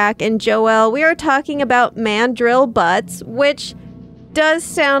we're back, and Joelle, we are talking about mandrill butts, which does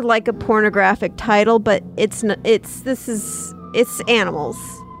sound like a pornographic title, but it's animals.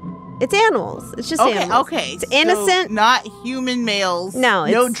 It's animals. It's just animals. Okay. It's innocent. So not human males.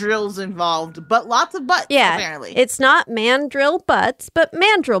 No drills involved, but lots of butts, apparently. It's not mandrill butts, but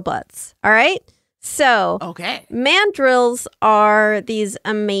mandrill butts. All right? So, mandrills are these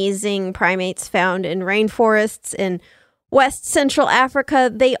amazing primates found in rainforests in West Central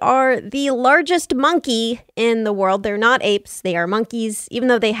Africa. They are the largest monkey in the world. They're not apes. They are monkeys, even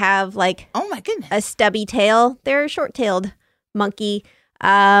though they have, like, oh my goodness, a stubby tail. They're a short-tailed monkey.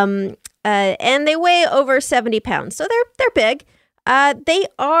 And they weigh over 70 pounds. So they're big. They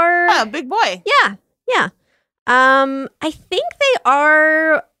are... Oh, big boy. Yeah. I think they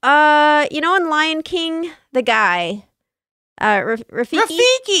are, in Lion King, the guy,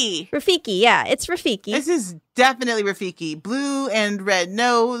 Rafiki. Rafiki, yeah, it's Rafiki. This is definitely Rafiki. Blue and red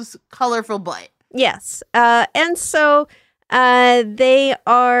nose, colorful butt. Yes. And so they're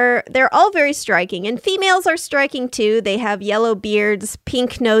all very striking, and females are striking too. They have yellow beards,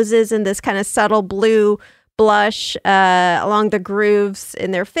 pink noses, and this kind of subtle blue blush along the grooves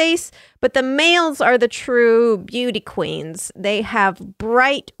in their face. But the males are the true beauty queens. They have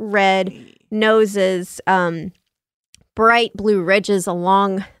bright red noses, bright blue ridges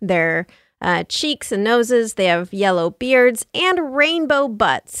along their cheeks and noses. They have yellow beards and rainbow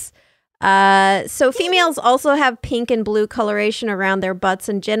butts. So females also have pink and blue coloration around their butts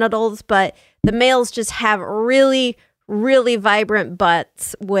and genitals, but the males just have really vibrant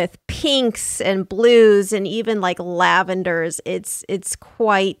butts with pinks and blues and even like lavenders. It's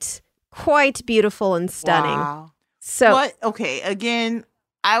quite beautiful and stunning. Wow. So again,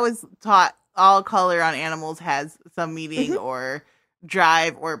 I was taught all color on animals has some meaning or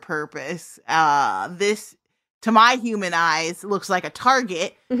drive or purpose. This, to my human eyes, looks like a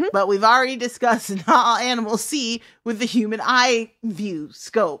target, but we've already discussed not all animals see with the human eye view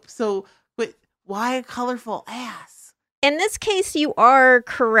scope. So, why a colorful ass? In this case, you are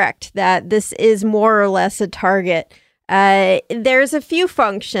correct that this is more or less a target. There's a few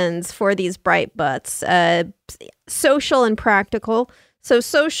functions for these bright butts, social and practical. So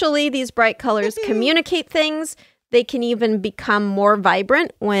socially, these bright colors communicate things. They can even become more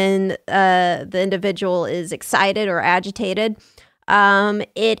vibrant when the individual is excited or agitated.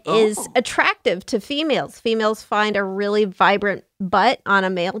 It is attractive to females. Females find a really vibrant butt on a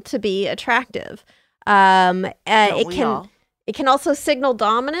male to be attractive. It can also signal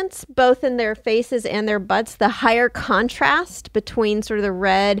dominance, both in their faces and their butts. The higher contrast between sort of the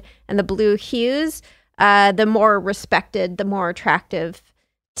red and the blue hues, the more respected, the more attractive,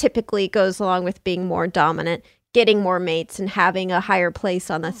 typically goes along with being more dominant, getting more mates, and having a higher place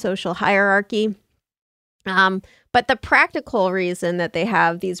on the social hierarchy. But the practical reason that they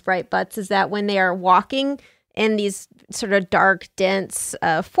have these bright butts is that when they are walking in these sort of dark, dense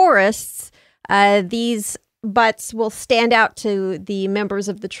forests, these butts will stand out to the members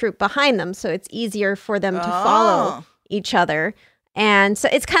of the troop behind them, so it's easier for them to follow each other. And so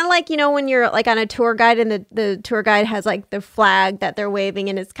it's kind of like, when you're like on a tour guide and the tour guide has like the flag that they're waving,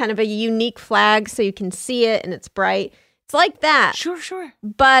 and it's kind of a unique flag so you can see it and it's bright. It's like that. Sure.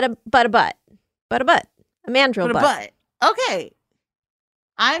 But a butt. A mandrill butt. Okay.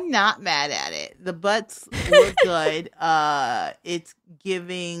 I'm not mad at it. The butts look good. It's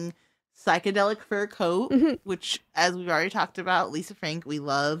giving psychedelic fur coat, which, as we've already talked about, Lisa Frank, we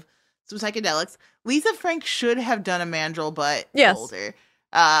love some psychedelics. Lisa Frank should have done a mandrill butt folder.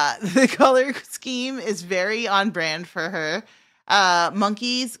 The color scheme is very on brand for her.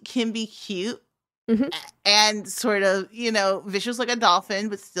 Monkeys can be cute and sort of, vicious like a dolphin,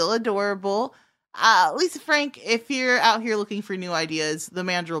 but still adorable. Lisa Frank, if you're out here looking for new ideas, the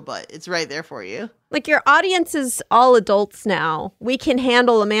mandrill butt, it's right there for you. Like, your audience is all adults now. We can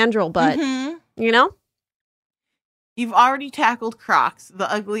handle a mandrill butt, You've already tackled Crocs, the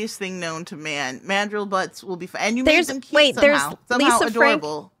ugliest thing known to man. Mandrill butts will be fun. And you made them cute somehow. Somehow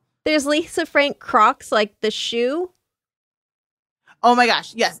adorable. There's Lisa Frank Crocs, like the shoe. Oh my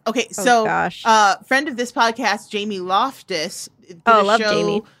gosh, yes. Okay, friend of this podcast, Jamie Loftus, did a show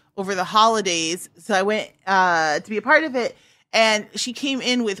Jamie. Over the holidays. So I went to be a part of it, and she came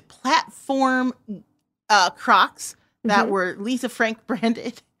in with platform Crocs that were Lisa Frank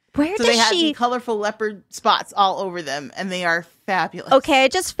branded. They had the colorful leopard spots all over them, and they are fabulous. Okay, I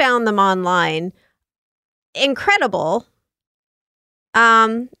just found them online. Incredible.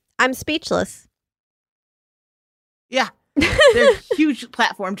 I'm speechless. Yeah. They're huge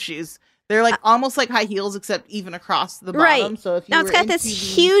platform shoes. They're like almost like high heels, except even across the bottom. Right. So if you now it's got this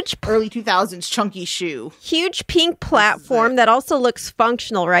huge early 2000s chunky shoe, huge pink platform that also looks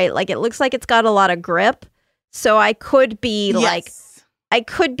functional, right? Like, it looks like it's got a lot of grip. So I could be like I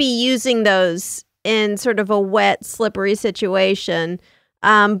could be using those in sort of a wet, slippery situation.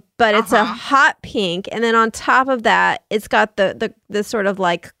 But it's a hot pink. And then on top of that, it's got the sort of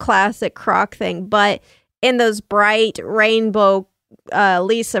like classic Croc thing, but in those bright rainbow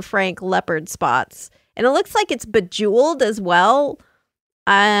Lisa Frank leopard spots. And it looks like it's bejeweled as well.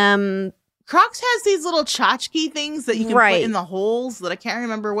 Crocs has these little tchotchke things that you can put in the holes that I can't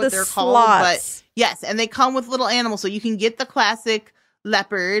remember what they're called. But yes, and they come with little animals. So you can get the classic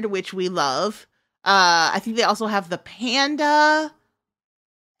leopard, which we love. I think they also have the panda.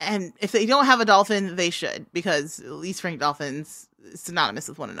 And if they don't have a dolphin, they should, because Lisa Frank dolphins is synonymous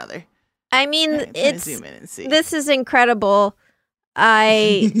with one another. I mean, zoom in and see. This is incredible.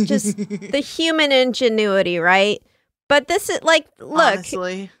 The human ingenuity, right? But this is like, look,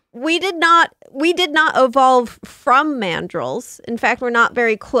 honestly, we did not evolve from mandrills. In fact, we're not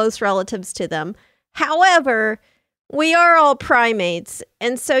very close relatives to them. However, we are all primates,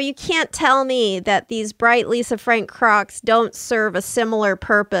 and so you can't tell me that these bright Lisa Frank Crocs don't serve a similar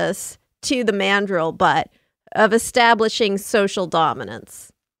purpose to the mandrill, but of establishing social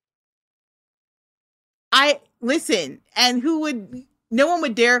dominance. Listen, and no one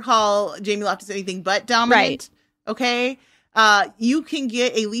would dare call Jamie Loftus anything but dominant. Right. Okay? You can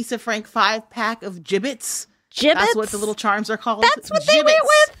get a Lisa Frank 5-pack of gibbets. Gibbets? That's what the little charms are called. That's what they went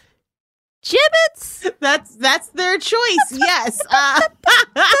with? Gibbets? That's their choice. Yes.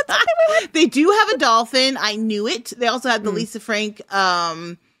 They do have a dolphin. I knew it. They also had the Lisa Frank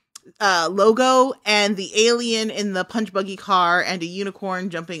logo and the alien in the punch buggy car and a unicorn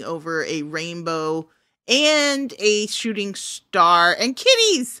jumping over a rainbow and a shooting star and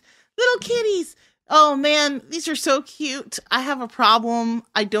kitties, little kitties. Oh man, these are so cute. I have a problem.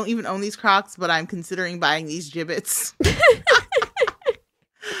 I don't even own these Crocs, but I'm considering buying these gibbets.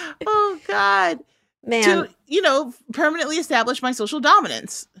 Oh God, man! To permanently establish my social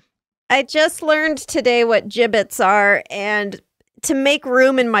dominance. I just learned today what gibbets are, and to make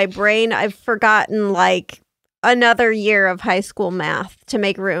room in my brain, I've forgotten like another year of high school math to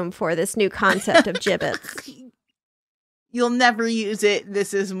make room for this new concept of gibbets. You'll never use it.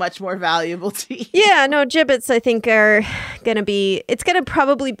 This is much more valuable to you. Yeah, no, gibbets I think are it's gonna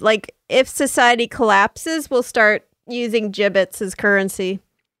probably, like, if society collapses, we'll start using gibbets as currency.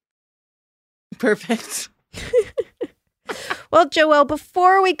 Perfect. Well, Joelle,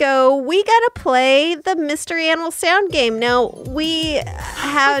 before we go, we gotta play the Mystery Animal Sound Game. Now, we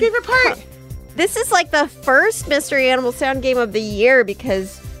had... My favorite part! This is like the first Mystery Animal Sound Game of the year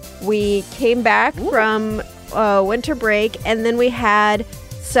because we came back from winter break, and then we had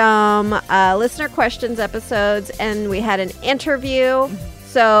some listener questions episodes, and we had an interview.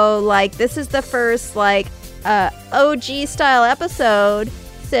 So, like, this is the first, like, OG-style episode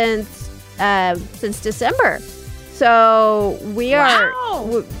since December. So we are,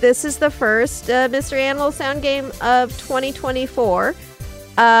 this is the first Mystery Animal Sound Game of 2024.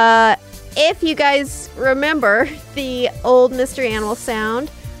 If you guys remember the old Mystery Animal Sound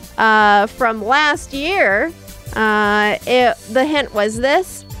from last year, the hint was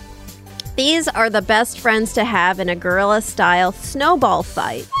this. These are the best friends to have in a gorilla-style snowball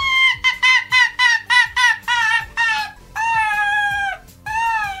fight.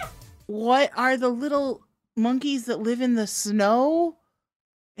 What are the little monkeys that live in the snow?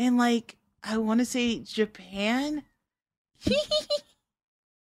 And, like, I want to say Japan?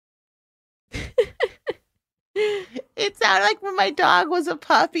 It sounded like when my dog was a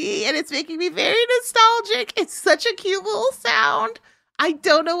puppy, and it's making me very nostalgic. It's such a cute little sound. I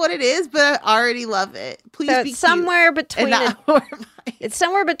don't know what it is, but I already love it. Please so be it's somewhere between it's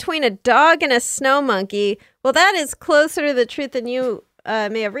somewhere between a dog and a snow monkey. Well, that is closer to the truth than you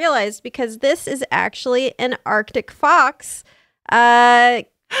may have realized, because this is actually an Arctic fox, kind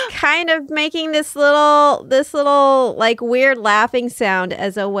of making this little like weird laughing sound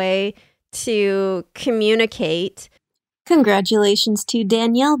as a way to communicate. Congratulations to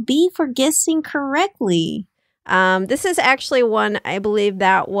Danielle B for guessing correctly. This is actually one, I believe,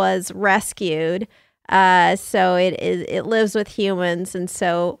 that was rescued. So it lives with humans, and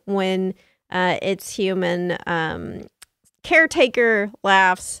so when its human caretaker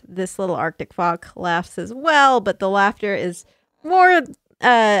laughs, this little Arctic fox laughs as well, but the laughter is more of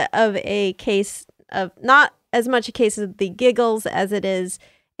a case of, not as much a case of the giggles as it is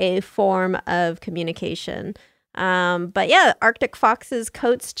a form of communication. But yeah, Arctic foxes'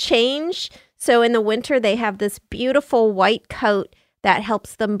 coats change. So in the winter, they have this beautiful white coat that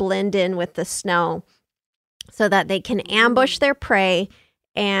helps them blend in with the snow so that they can ambush their prey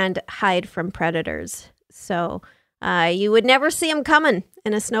and hide from predators. So you would never see them coming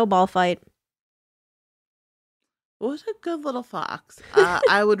in a snowball fight. What a good little fox.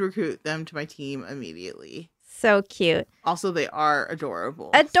 I would recruit them to my team immediately. So cute. Also, they are adorable.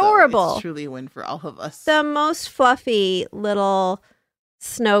 Adorable. So it's truly a win for all of us. The most fluffy little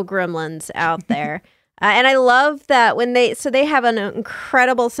snow gremlins out there. And I love that when they have an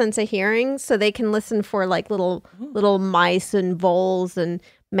incredible sense of hearing, so they can listen for like little mice and voles and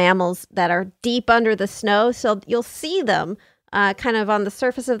mammals that are deep under the snow. So you'll see them kind of on the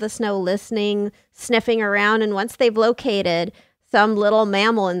surface of the snow, listening, sniffing around. And once they've located some little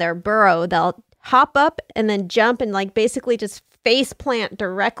mammal in their burrow, they'll hop up and then jump and like basically just face plant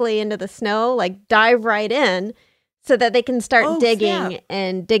directly into the snow, like dive right in so that they can start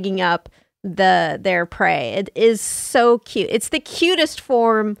digging up their prey. It is so cute. It's the cutest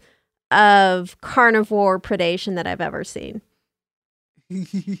form of carnivore predation that I've ever seen.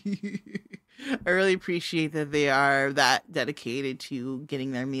 I really appreciate that they are that dedicated to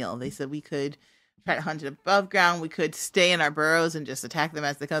getting their meal. They said we could try to hunt it above ground. We could stay in our burrows and just attack them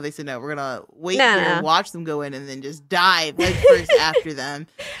as they come. They said, no, we're going to wait here and watch them go in and then just dive first after them.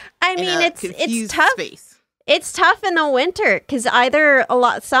 I mean, it's tough. Space. It's tough in the winter because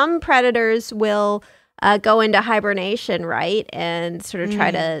some predators will go into hibernation, right? And sort of try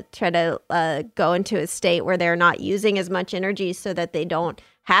to go into a state where they're not using as much energy so that they don't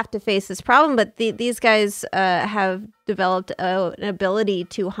have to face this problem. But these guys have developed an ability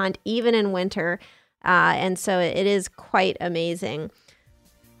to hunt even in winter. And so it is quite amazing.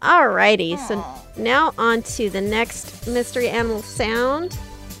 Alrighty, so now on to the next mystery animal sound.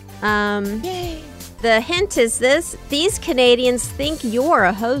 Yay! The hint is this: these Canadians think you're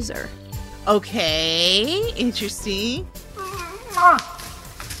a hoser. Okay, interesting.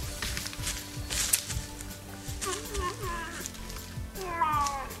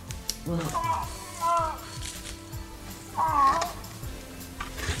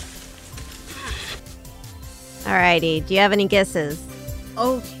 Alrighty, do you have any guesses?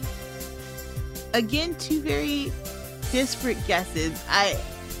 Oh, again, two very disparate guesses.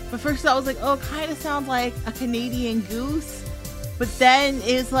 But first I was like, oh, it kind of sounds like a Canadian goose. But then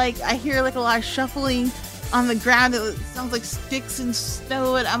it's like, I hear like a lot of shuffling on the ground. It sounds like sticks and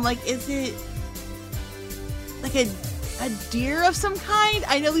snow. And I'm like, is it like a deer of some kind?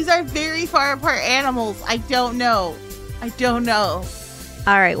 I know these are very far apart animals. I don't know. All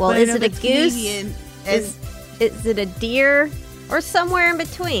right, well, is it a goose? Canadian, is it a deer or somewhere in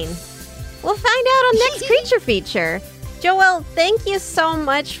between? We'll find out on next Creature Feature. Joelle, thank you so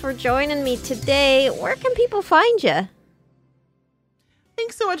much for joining me today. Where can people find you?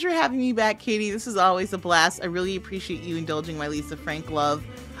 Thanks so much for having me back, Katie. This is always a blast. I really appreciate you indulging my Lisa Frank love.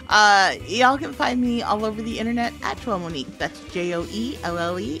 Y'all can find me all over the internet at Joelle Monique. That's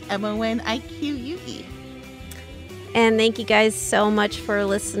JoelleMonique. And thank you guys so much for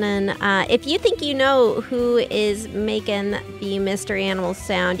listening. If you think you know who is making the mystery animal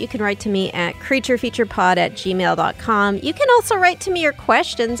sound, you can write to me at creaturefeaturepod@gmail.com. You can also write to me your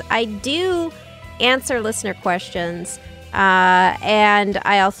questions. I do answer listener questions. And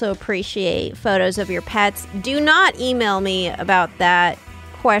I also appreciate photos of your pets. Do not email me about that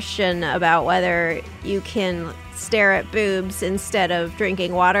question about whether you can stare at boobs instead of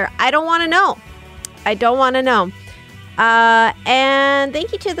drinking water. I don't want to know. And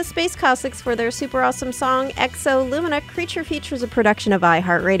thank you to the Space Cosmics for their super awesome song, Exo Lumina. Creature Feature is a production of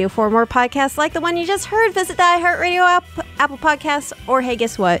iHeartRadio. For more podcasts like the one you just heard, visit the iHeartRadio app, Apple Podcasts, or hey,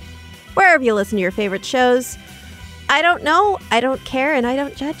 guess what? Wherever you listen to your favorite shows. I don't know, I don't care, and I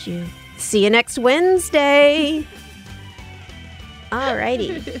don't judge you. See you next Wednesday.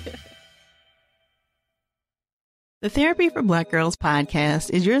 Alrighty. The Therapy for Black Girls podcast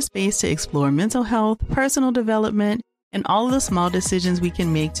is your space to explore mental health, personal development, and all of the small decisions we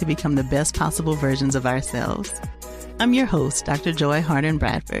can make to become the best possible versions of ourselves. I'm your host, Dr. Joy Harden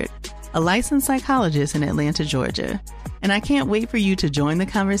Bradford, a licensed psychologist in Atlanta, Georgia, and I can't wait for you to join the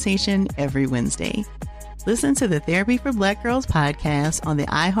conversation every Wednesday. Listen to the Therapy for Black Girls podcast on the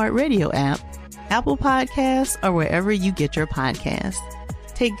iHeartRadio app, Apple Podcasts, or wherever you get your podcasts.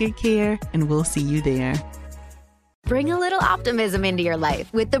 Take good care, and we'll see you there. Bring a little optimism into your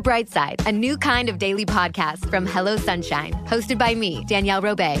life with The Bright Side, a new kind of daily podcast from Hello Sunshine, hosted by me, Danielle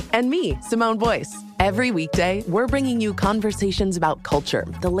Robay. And me, Simone Boyce. Every weekday, we're bringing you conversations about culture,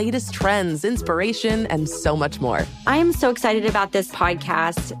 the latest trends, inspiration, and so much more. I am so excited about this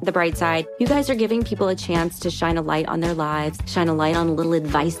podcast, The Bright Side. You guys are giving people a chance to shine a light on their lives, shine a light on a little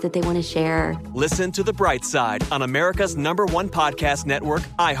advice that they want to share. Listen to The Bright Side on America's #1 podcast network,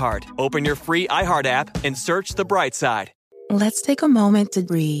 iHeart. Open your free iHeart app and search The Bright Side. Let's take a moment to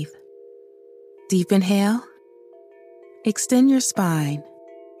breathe. Deep inhale. Extend your spine.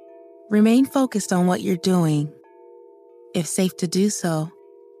 Remain focused on what you're doing. If safe to do so,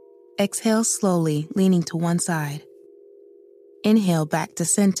 exhale slowly, leaning to one side. Inhale back to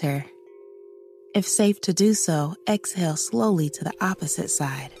center. If safe to do so, exhale slowly to the opposite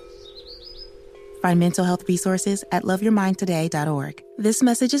side. Find mental health resources at loveyourmindtoday.org. This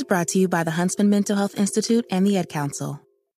message is brought to you by the Huntsman Mental Health Institute and the Ad Council.